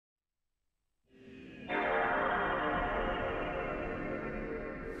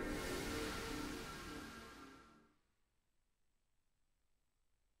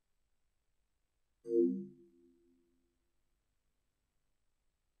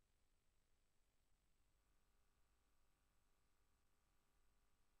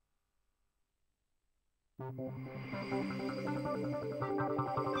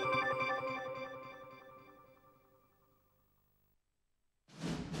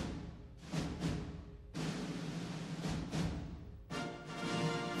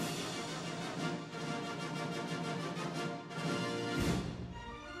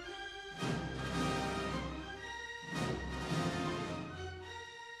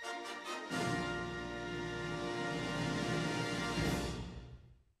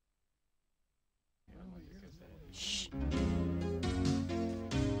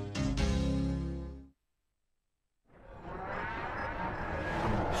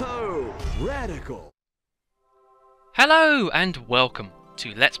Oh, radical! Hello and welcome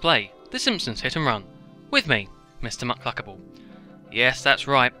to Let's Play The Simpsons Hit and Run with me, Mr. McCluckable. Yes, that's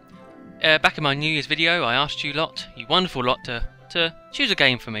right. Back in my New Year's video, I asked you wonderful lot, to choose a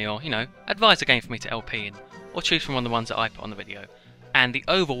game for me, or advise a game for me to LP in, or choose from one of the ones that I put on the video. And the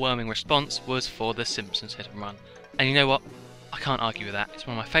overwhelming response was for The Simpsons Hit and Run. And you know what? I can't argue with that. It's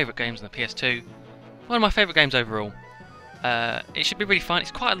one of my favourite games on the PS2. One of my favourite games overall. It should be really fun.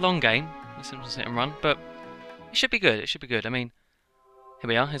 It's quite a long game, The Simpsons Hit and Run, but it should be good. It should be good. I mean, here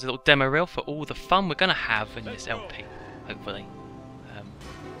we are. Here's a little demo reel for all the fun we're going to have in this LP, hopefully.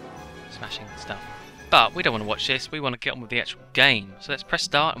 Smashing stuff. But we don't want to watch this. We want to get on with the actual game. So let's press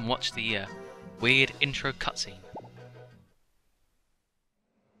start and watch the weird intro cutscene.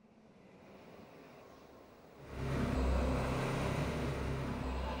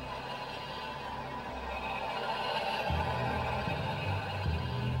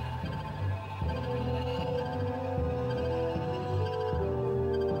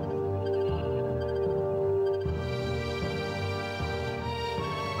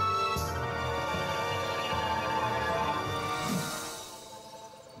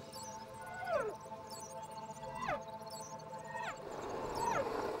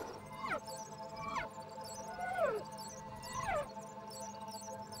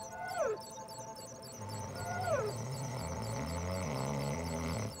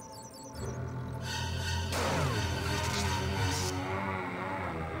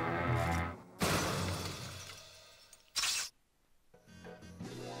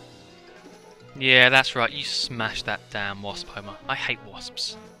 Yeah, that's right, you smashed that damn wasp, Homer. I hate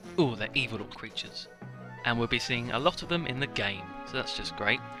wasps. Ooh, they're evil little creatures. And we'll be seeing a lot of them in the game, so that's just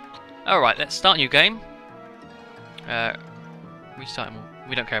great. Alright, let's start a new game. Restart,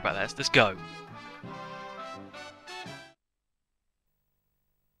 we don't care about that, let's go.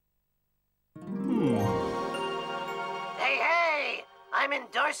 Hey! I'm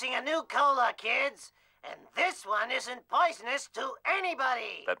endorsing a new cola, kids! And this one isn't poisonous to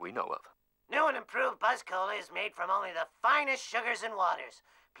anybody! That we know of. New and improved Buzz Cola is made from only the finest sugars and waters.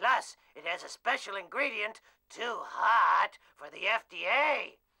 Plus, it has a special ingredient, too hot for the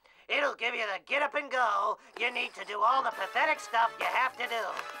FDA. It'll give you the get up and go you need to do all the pathetic stuff you have to do.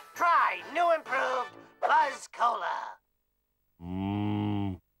 Try new improved Buzz Cola.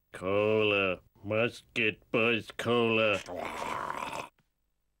 Cola. Must get Buzz Cola.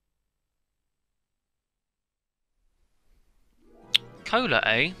 Cola,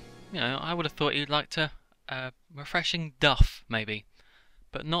 eh? You know, I would have thought you'd like to refreshing duff, maybe,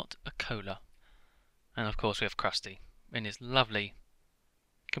 but not a cola. And of course we have Krusty in his lovely,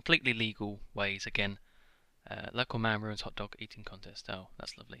 completely legal ways again. Local man ruins hot dog eating contest. Oh,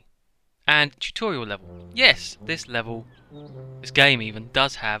 that's lovely. And tutorial level. Yes, this game even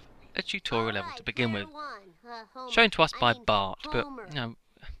does have a tutorial level to begin with, shown to us by Bart. But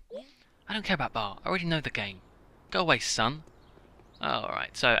I don't care about Bart. I already know the game. Go away, son.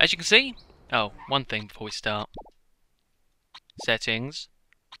 Alright, so as you can see, one thing before we start. Settings.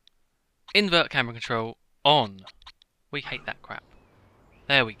 Invert camera control on. We hate that crap.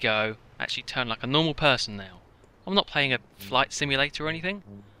 There we go. Actually turn like a normal person now. I'm not playing a flight simulator or anything.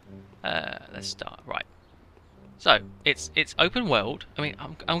 Let's start. Right. So, it's open world. I mean,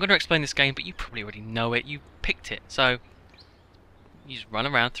 I'm going to explain this game, but you probably already know it. You picked it. So, you just run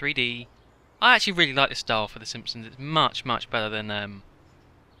around 3D. I actually really like this style for The Simpsons. It's much, much better than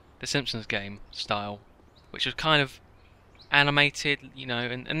the Simpsons game style, which was kind of animated,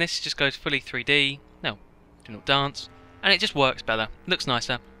 and this just goes fully 3D. No, do not dance. And it just works better. Looks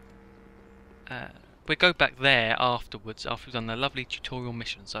nicer. We'll go back there afterwards, after we've done the lovely tutorial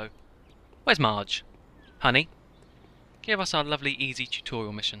mission. So, where's Marge? Honey, give us our lovely, easy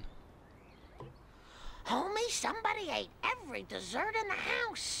tutorial mission. Homie, somebody ate every dessert in the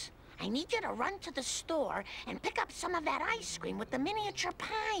house. I need you to run to the store and pick up some of that ice cream with the miniature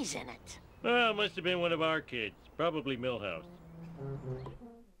pies in it. Well, it must have been one of our kids. Probably Milhouse.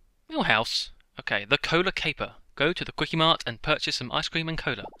 Milhouse? Okay, the Cola Caper. Go to the Quickie Mart and purchase some ice cream and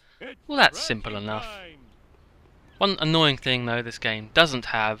cola. Well, that's simple enough. One annoying thing though this game doesn't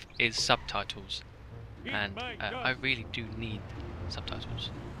have is subtitles, and I really do need subtitles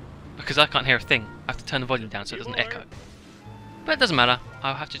because I can't hear a thing. I have to turn the volume down so it doesn't echo. But it doesn't matter,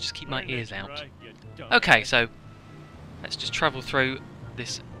 I'll have to just keep my ears out. Okay, so let's just travel through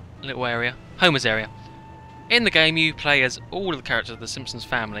this little area, Homer's area. In the game you play as all of the characters of the Simpsons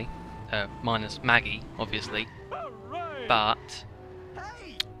family, minus Maggie, obviously, but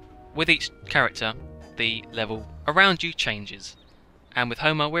with each character the level around you changes. And with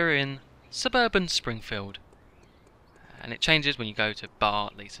Homer we're in suburban Springfield. And it changes when you go to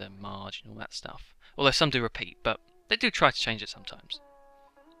Bart, Lisa, Marge and all that stuff. Although some do repeat, but they do try to change it sometimes.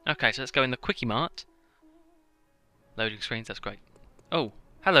 Okay, so let's go in the Quickie Mart. Loading screens, that's great. Oh,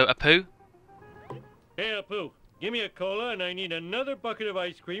 hello Apu. Hey, Apu, give me a cola and I need another bucket of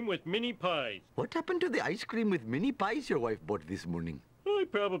ice cream with mini pies. What happened to the ice cream with mini pies your wife bought this morning? I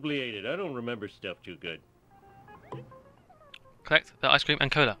probably ate it. I don't remember stuff too good. Collect the ice cream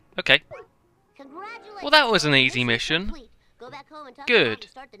and cola. Okay. Congratulations. Well, that was an easy Mission mission. complete. Go back home and talk to Good. Mom to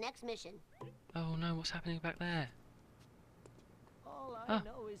start the next mission. Oh no, what's happening back there? All I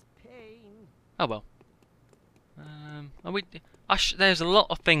know is pain. Oh well. There's a lot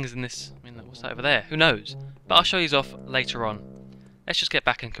of things in this. I mean, what's that over there? Who knows? But I'll show you off later on. Let's just get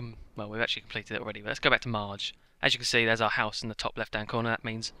back and well, we've actually completed it already. But let's go back to Marge. As you can see, there's our house in the top left-hand corner. That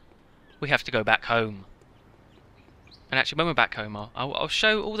means we have to go back home. And actually, when we're back home, I'll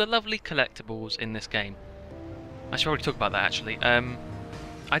show all the lovely collectibles in this game. I should probably talk about that actually.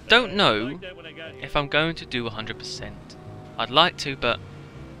 I don't know if I'm going to do 100%. I'd like to, but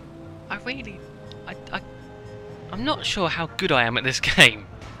I'm not sure how good I am at this game.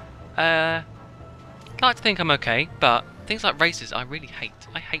 I'd like to think I'm okay, but things like races I really hate.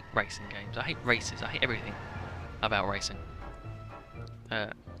 I hate racing games. I hate races. I hate everything about racing. No,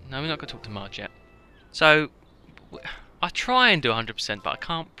 we're not going to talk to Marge yet. So, I try and do 100%, but I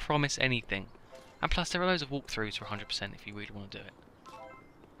can't promise anything. And plus, there are loads of walkthroughs for 100% if you really want to do it.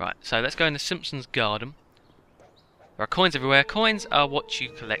 Right, so let's go in the Simpsons garden. There are coins everywhere. Coins are what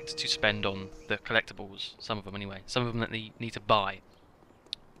you collect to spend on the collectibles. Some of them anyway. Some of them that you need to buy.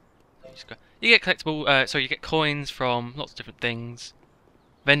 You get collectible, you get coins from lots of different things.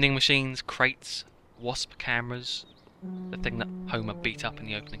 Vending machines, crates, wasp cameras. The thing that Homer beat up in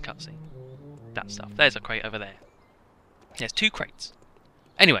the opening cutscene. That stuff. There's a crate over there. There's 2 crates.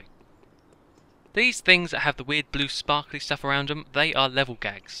 Anyway. These things that have the weird blue sparkly stuff around them, they are level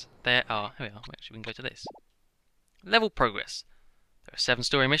gags. There are, here we are, actually we can go to this. Level progress. There are 7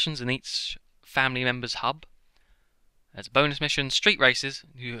 story missions in each family member's hub. There's a bonus mission, street races,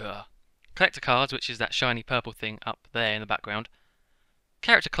 collector cards, which is that shiny purple thing up there in the background.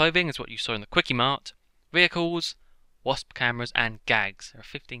 Character clothing is what you saw in the Quickie Mart. Vehicles, wasp cameras, and gags. There are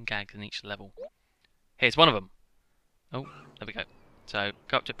 15 gags in each level. Here's one of them. Oh, there we go. So,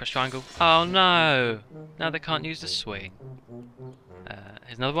 go up to press triangle. Oh no! Now they can't use the swing.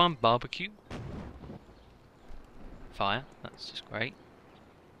 Here's another one, barbecue. Fire, that's just great.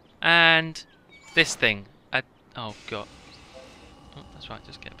 And this thing. Oh god. Oh, that's right,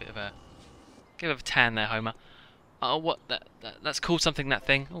 just get a bit of a tan there, Homer. Oh, what? That's called something, that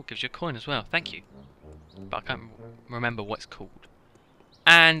thing. Oh, gives you a coin as well. Thank you. But I can't remember what it's called.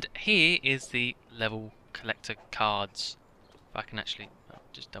 And here is the level collector cards. If I can actually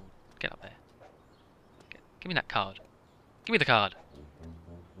just double get up there. Give me that card. Give me the card.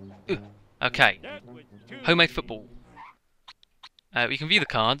 Ooh. Okay. Homemade football. You can view the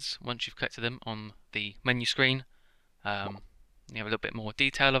cards once you've collected them on the menu screen. You have a little bit more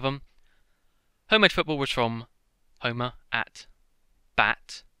detail of them. Homemade football was from Homer at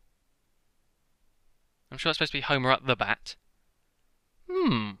Bat. I'm sure it's supposed to be Homer at the Bat.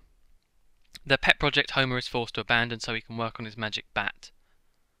 The pet project Homer is forced to abandon so he can work on his magic bat.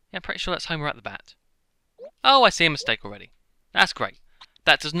 Yeah, I'm pretty sure that's Homer at the Bat. Oh, I see a mistake already. That's great.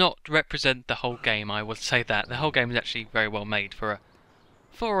 That does not represent the whole game, I will say that. The whole game is actually very well made for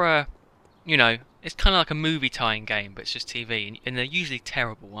a, you know, it's kind of like a movie tying game, but it's just TV, and they're usually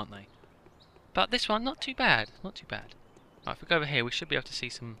terrible, aren't they? But this one, not too bad, not too bad. Right, if we go over here, we should be able to see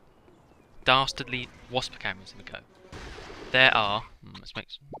some dastardly wasp cameras. Here we go. There are, let's make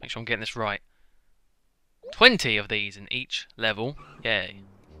sure I'm getting this right, 20 of these in each level. Yay.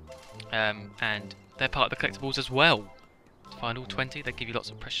 And they're part of the collectibles as well. To find all 20, they give you lots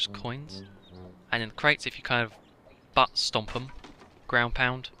of precious coins. And in the crates, if you kind of butt stomp them, ground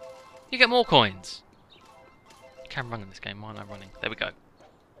pound, you get more coins. I can run in this game, why am I running? There we go.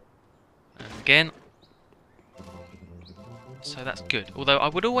 And again. So that's good. Although I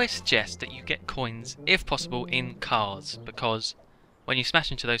would always suggest that you get coins, if possible, in cars. Because when you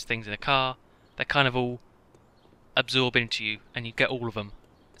smash into those things in a car, they're kind of all absorb into you, and you get all of them,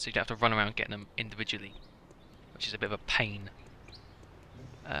 so you don't have to run around getting them individually, which is a bit of a pain.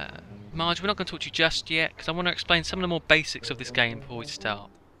 Marge, we're not going to talk to you just yet, because I want to explain some of the more basics of this game before we start.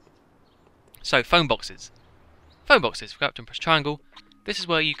 So, phone boxes. Phone boxes, go up to and press triangle. This is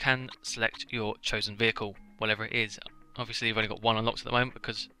where you can select your chosen vehicle, whatever it is. Obviously, you've only got one unlocked at the moment,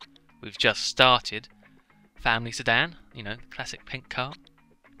 because we've just started. Family sedan, you know, the classic pink car.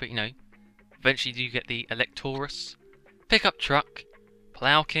 But, you know, eventually you get the Electorus, pickup truck,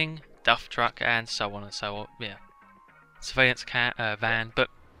 plough king, duff truck, and so on and so on. Yeah, surveillance van, but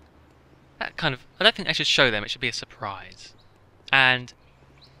that kind of, I don't think I should show them. It should be a surprise. And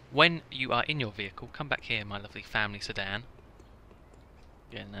when you are in your vehicle, come back here, my lovely family sedan.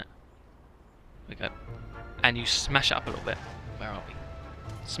 Getting that. There we go. And you smash it up a little bit. Where are we?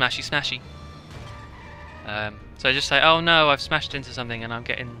 Smashy, smashy. So just say, oh no, I've smashed into something and I'm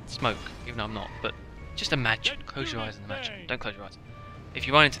getting smoke, even though I'm not. But just imagine. Close your eyes and imagine. Don't close your eyes. If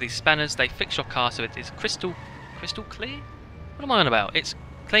you run into these spanners, they fix your car so it is crystal clear? What am I on about? It's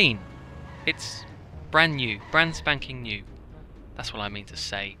clean. It's brand new. Brand spanking new. That's what I mean to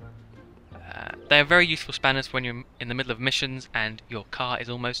say. They're very useful spanners when you're in the middle of missions and your car is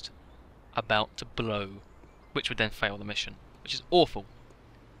almost about to blow, which would then fail the mission, which is awful.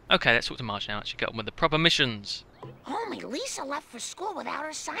 Okay, let's talk to Marge now. Actually, get on with the proper missions. Homie, Lisa left for school without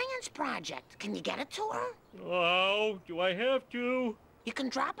her science project. Can you get it to her? Oh, do I have to? You can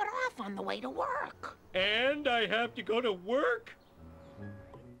drop it off on the way to work. And I have to go to work?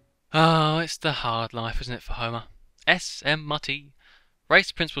 Oh, it's the hard life, isn't it, for Homer? S.M. Mutty.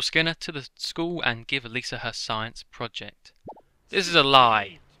 Race Principal Skinner to the school and give Lisa her science project. This is a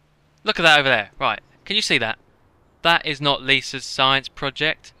lie. Look at that over there. Right, can you see that? That is not Lisa's science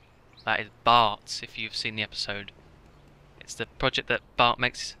project. That is Bart's, if you've seen the episode. It's the project that Bart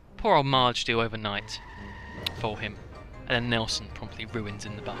makes poor old Marge do overnight for him. And then Nelson promptly ruins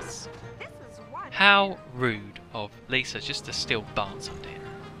in the bus. How rude of Lisa just to steal Bart's idea.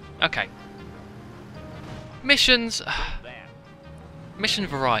 Okay. Missions. Mission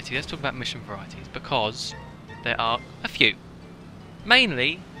variety. Let's talk about mission varieties because there are a few.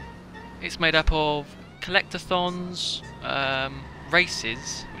 Mainly, it's made up of collectathons,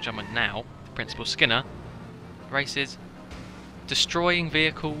 races, which I'm on now, the Principal Skinner, races, destroying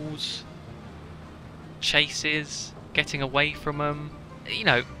vehicles, chases, getting away from them, you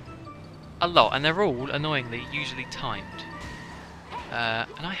know, a lot, and they're all annoyingly usually timed.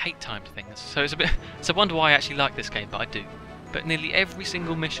 And I hate timed things, so it's a wonder why I actually like this game, but I do. But nearly every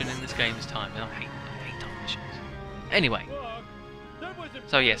single mission in this game is timed, and I hate timed missions. Anyway,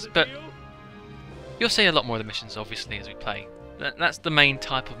 so yes, but you'll see a lot more of the missions, obviously, as we play. That's the main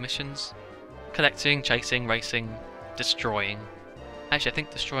type of missions. Collecting, chasing, racing, destroying. Actually, I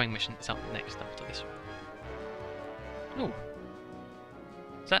think destroying mission is up next after this one. Ooh.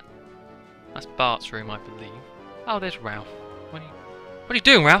 That's Bart's room, I believe. Oh, there's Ralph. What are you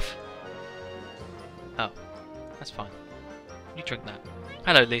doing, Ralph? Oh, that's fine. You drink that.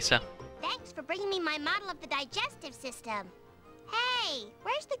 Hello, Lisa. Thanks for bringing me my model of the digestive system. Hey,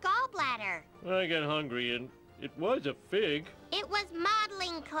 where's the gallbladder? I got hungry and it was a fig. It was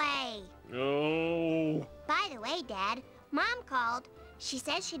modeling clay. Oh. By the way, Dad, Mom called. She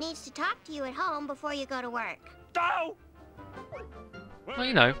says she needs to talk to you at home before you go to work. Oh! Well,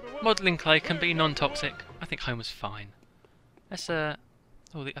 you know, modelling clay can be non-toxic. I think Homer's fine. Let's, I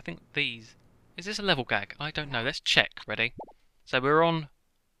think these... Is this a level gag? I don't know. Let's check. Ready? So we're on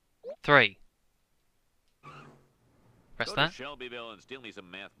 3. Press Go that. to Shelbyville and steal me some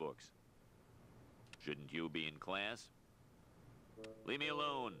math books. Shouldn't you be in class? Leave me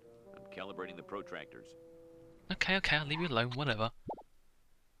alone. I'm calibrating the protractors. Okay, I'll leave you alone, whatever.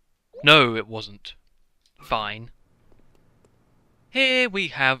 No, it wasn't. Fine. Here we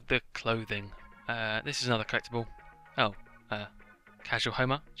have the clothing. This is another collectible. Oh, casual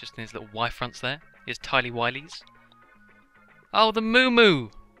Homer, just in his little Y-fronts there. Here's Tiley Wileys. Oh, the Moo Moo!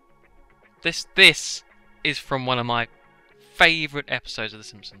 This is from one of my favourite episodes of The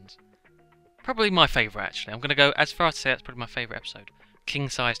Simpsons. Probably my favourite, actually. I'm going to go as far as to say that's probably my favourite episode.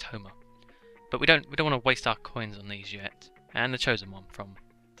 King-sized Homer. But we don't want to waste our coins on these yet. And the chosen one from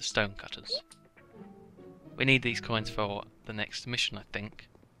the Stonecutters. We need these coins for the next mission, I think.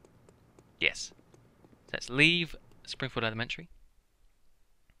 Yes. So let's leave Springfield Elementary.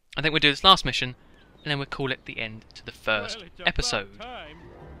 I think we'll do this last mission, and then we'll call it the end to the first episode.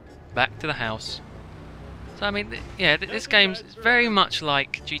 Back to the house. So, I mean, yeah, this game's very much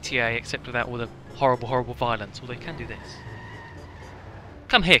like GTA, except without all the horrible, horrible violence, although you can do this.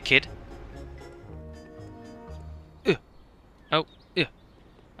 Come here, kid.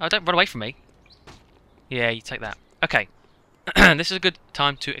 Oh, don't run away from me. Yeah, you take that. Okay. This is a good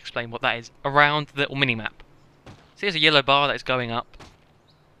time to explain what that is around the little mini-map. See, there's a yellow bar that is going up.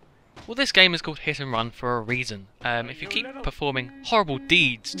 Well, this game is called Hit and Run for a reason. If you keep performing horrible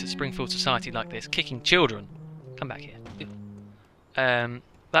deeds to Springfield society like this, kicking children... Come back here.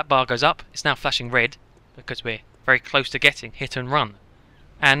 That bar goes up. It's now flashing red because we're very close to getting Hit and Run.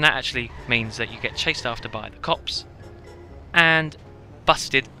 And that actually means that you get chased after by the cops and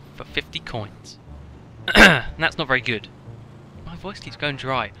busted for 50 coins. And that's not very good. My voice keeps going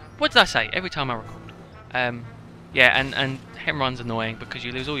dry. What did I say every time I record? Yeah, and Hit and Run's annoying because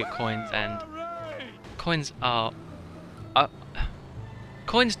you lose all your coins, and coins are...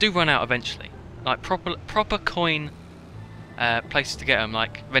 coins do run out eventually. Like proper coin places to get them,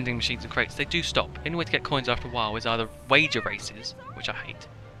 like vending machines and crates, they do stop. The only way to get coins after a while is either wager races, which I hate,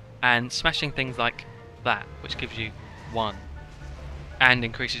 and smashing things like that, which gives you 1 and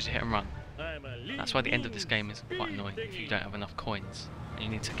increases your Hit and Run. That's why the end of this game is quite annoying if you don't have enough coins and you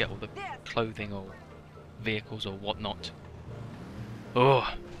need to get all the clothing or vehicles or whatnot.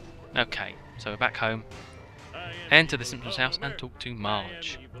 Oh, okay, so we're back home. Enter the Simpsons house and talk to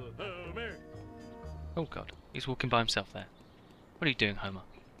Marge. Oh god, he's walking by himself there. What are you doing, Homer?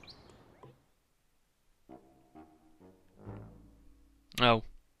 Oh,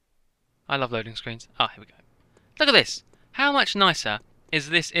 I love loading screens. Ah, here we go. Look at this! How much nicer is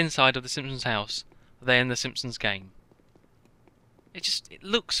this inside of the Simpsons house than the Simpsons game? It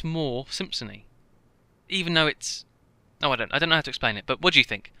looks more Simpson-y. Even though it's... Oh, I don't know how to explain it, but what do you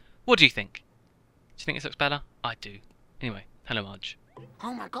think? What do you think? Do you think this looks better? I do. Anyway, hello Marge.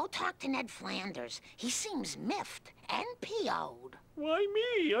 Homer, go talk to Ned Flanders. He seems miffed and PO'd. Why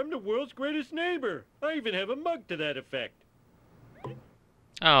me? I'm the world's greatest neighbor. I even have a mug to that effect.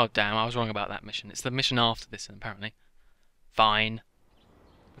 Oh damn, I was wrong about that mission. It's the mission after this, apparently. Fine.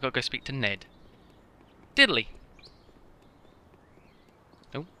 We've got to go speak to Ned. Diddly.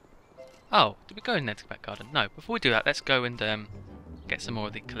 Oh. Oh, did we go in Ned's back garden? No, before we do that, let's go and get some more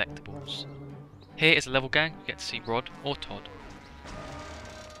of the collectibles. Here is a level gang. We get to see Rod or Todd.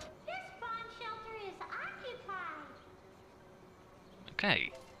 This bomb shelter is occupied.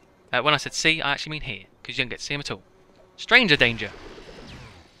 Okay. When I said see, I actually mean here, because you don't get to see him at all. Stranger danger.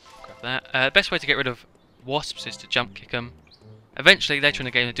 Grab that. The best way to get rid of wasps is to jump kick them. Eventually, later in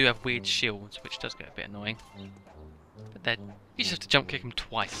the game, they do have weird shields, which does get a bit annoying. But then, you just have to jump kick them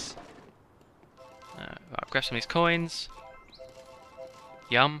twice. Right, grab some of these coins.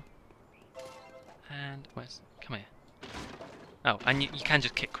 Yum. And where's... Come here. Oh, and you can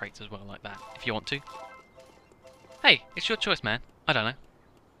just kick crates as well, like that, if you want to. Hey, it's your choice, man. I don't know.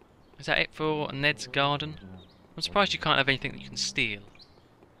 Is that it for Ned's garden? I'm surprised you can't have anything that you can steal.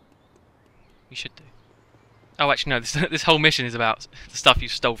 You should do. Oh, actually, no, this whole mission is about the stuff you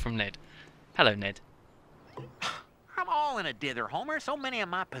stole from Ned. Hello, Ned. I'm all in a dither, Homer. So many of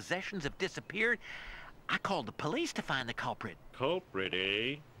my possessions have disappeared. I called the police to find the culprit. Culprit,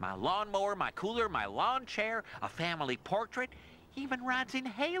 eh? My lawnmower, my cooler, my lawn chair, a family portrait, even Rod's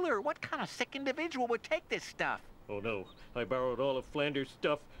inhaler. What kind of sick individual would take this stuff? Oh no, I borrowed all of Flanders'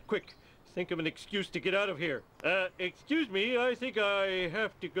 stuff. Quick, think of an excuse to get out of here. Excuse me, I think I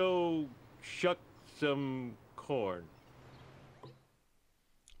have to go shuck some corn.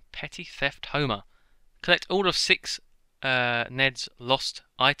 Petty theft Homer. Collect all of 6 Ned's lost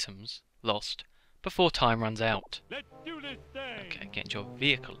items, before time runs out. Let's do this thing. Okay, get into your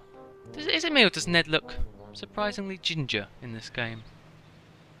vehicle. Is it me or does Ned look surprisingly ginger in this game?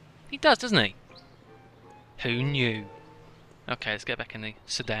 He does, doesn't he? Who knew? Okay, let's get back in the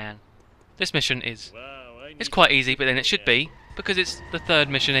sedan. This mission is it's quite easy, but then it should be, because it's the 3rd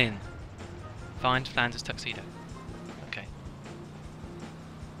mission in. Find Flanders' tuxedo. Okay.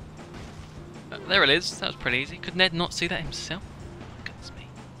 There it is. That was pretty easy. Could Ned not see that himself? Goodness me.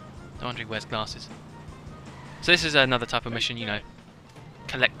 No wonder he wears glasses. So this is another type of mission, you know,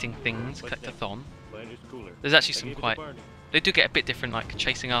 collecting things, collect-a-thon. There's actually some quite... They do get a bit different, like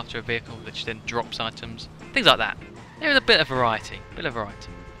chasing after a vehicle which then drops items. Things like that. There is a bit of variety. Okay, let's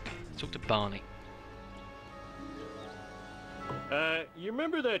talk to Barney. You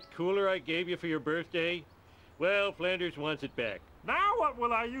remember that cooler I gave you for your birthday? Well, Flanders wants it back. Now what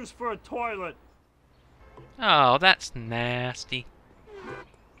will I use for a toilet? Oh, that's nasty.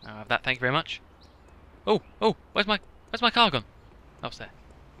 I'll have that, thank you very much. Oh, where's my car gone? Oh, it's there.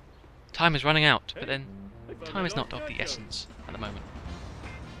 Time is running out, but then time is not of the essence at the moment.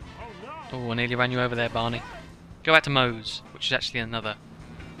 Oh, I nearly ran you over there, Barney. Go back to Moe's, which is actually in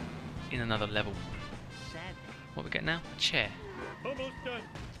another level. What we get now? A chair. Almost done.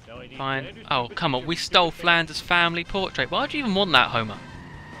 Now I need Fine. Flanders' Oh, stupid come on. chair. We stole Flanders' family portrait. Why would you even want that, Homer?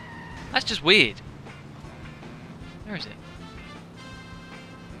 That's just weird. Where is it?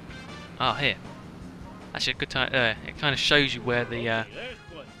 Ah, here. Actually, a good time. It kind of shows you where the Last one.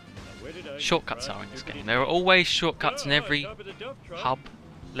 Now, where did I shortcuts drive are in this everything game. There are always shortcuts in Oh, every top of the dump truck. hub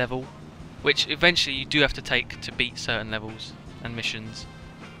level, which eventually you do have to take to beat certain levels and missions,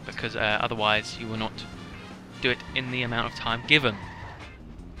 because otherwise you will not do it in the amount of time given.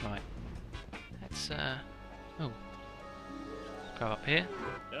 Right. Let's oh, go up here.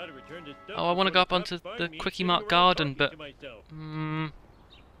 Now to return this stuff Oh, I want to go up before onto the cops the find me Quickie sitting Mart around garden, talking but to myself.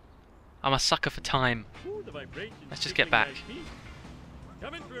 I'm a sucker for time. Ooh, the vibrations Let's just get tickling back. my feet.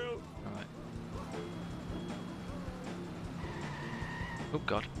 Coming through. Alright. Oh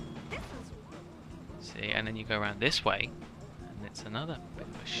god. See, and then you go around this way, and it's another bit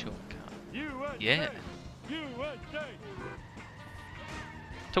of a shortcut. USA. Yeah. USA.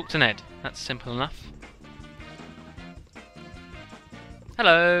 Talk to Ned. That's simple enough.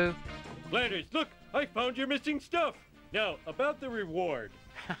 Hello. Flanders, look! I found your missing stuff. Now, about the reward.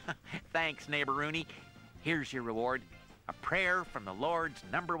 Thanks, neighbor Rooney. Here's your reward. A prayer from the Lord's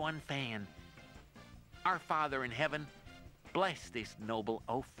 #1 fan. Our Father in heaven, bless this noble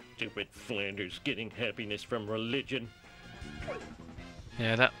oaf. Stupid Flanders getting happiness from religion.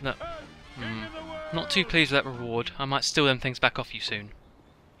 Yeah, that. Not too pleased with that reward. I might steal them things back off you soon.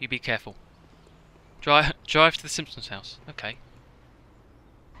 You be careful. Drive to the Simpsons house. Okay.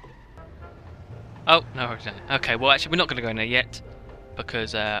 Oh, no, okay, well actually we're not going to go in there yet,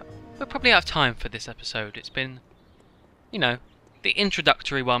 because we're probably out of time for this episode. It's been, you know, the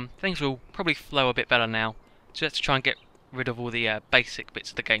introductory one. Things will probably flow a bit better now, so let's try and get rid of all the basic bits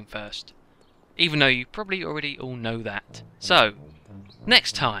of the game first. Even though you probably already all know that. So,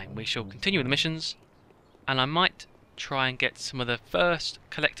 next time we shall continue with the missions, and I might try and get some of the first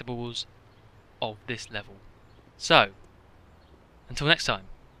collectibles of this level. So, until next time,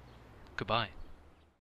 goodbye.